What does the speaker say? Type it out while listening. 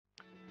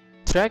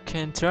Drag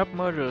and drop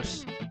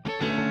modules.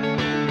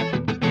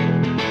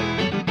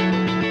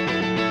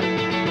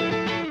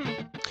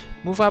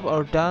 Move up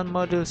or down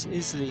modules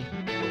easily.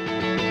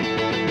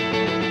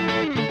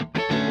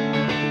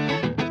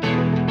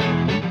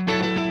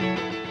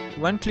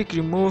 One-click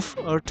remove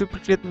or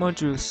duplicate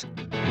modules.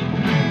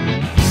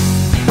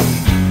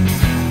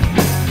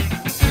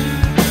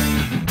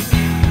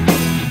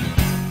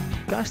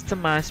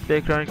 Customize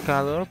background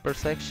color per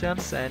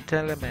sections and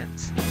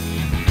elements.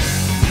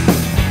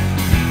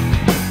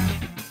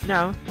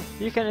 Now,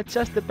 you can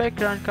adjust the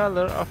background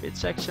color of each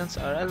sections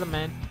or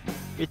element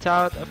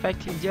without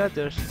affecting the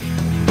others.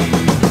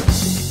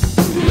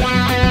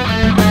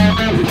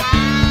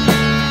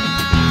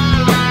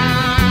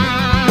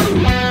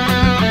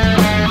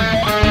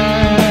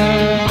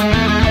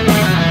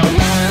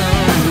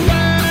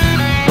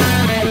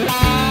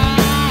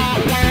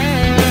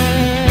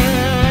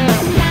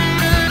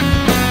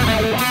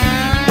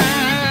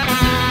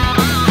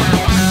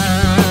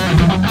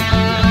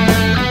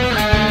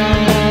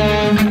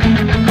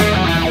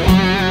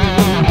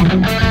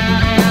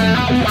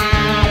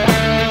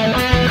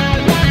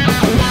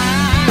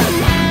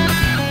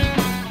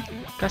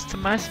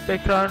 Customize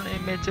background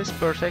images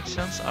per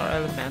sections or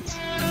elements.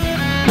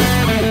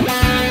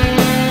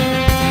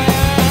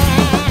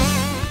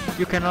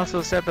 You can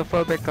also set the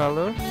fallback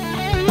color.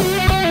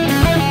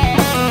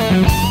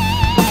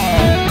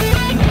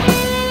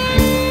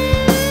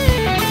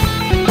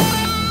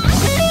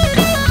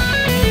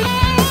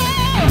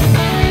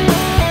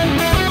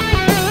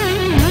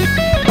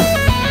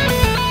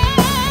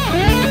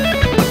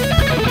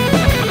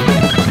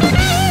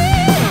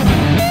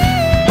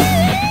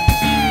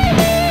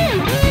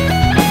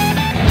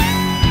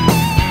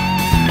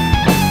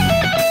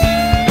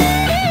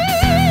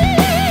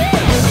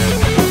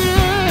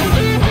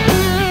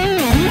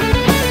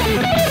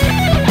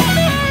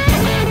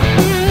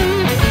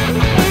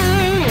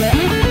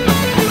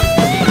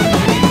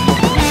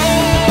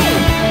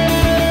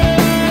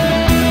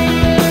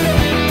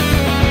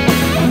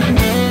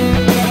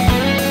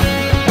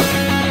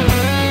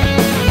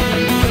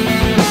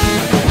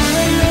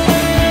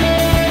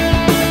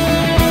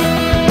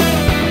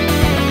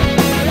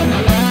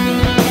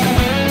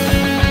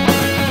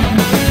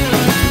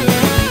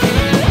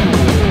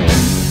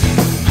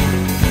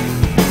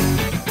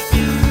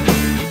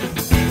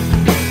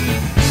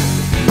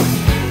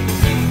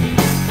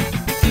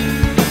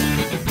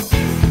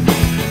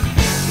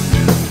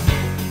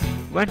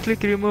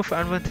 One-click remove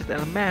unwanted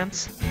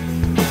elements.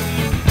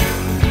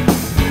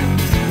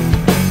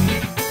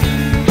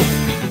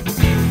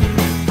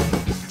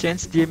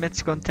 Change the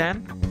image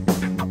content.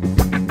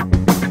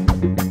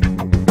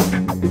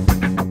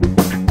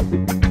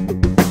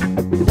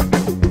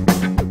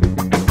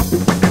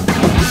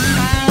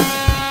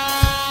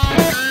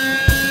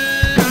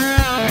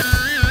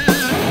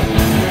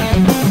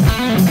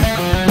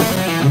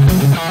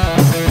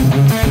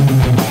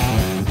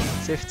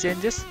 Save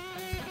changes,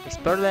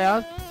 export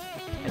layout,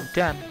 and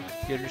done.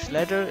 Your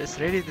newsletter is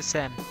ready to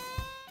send.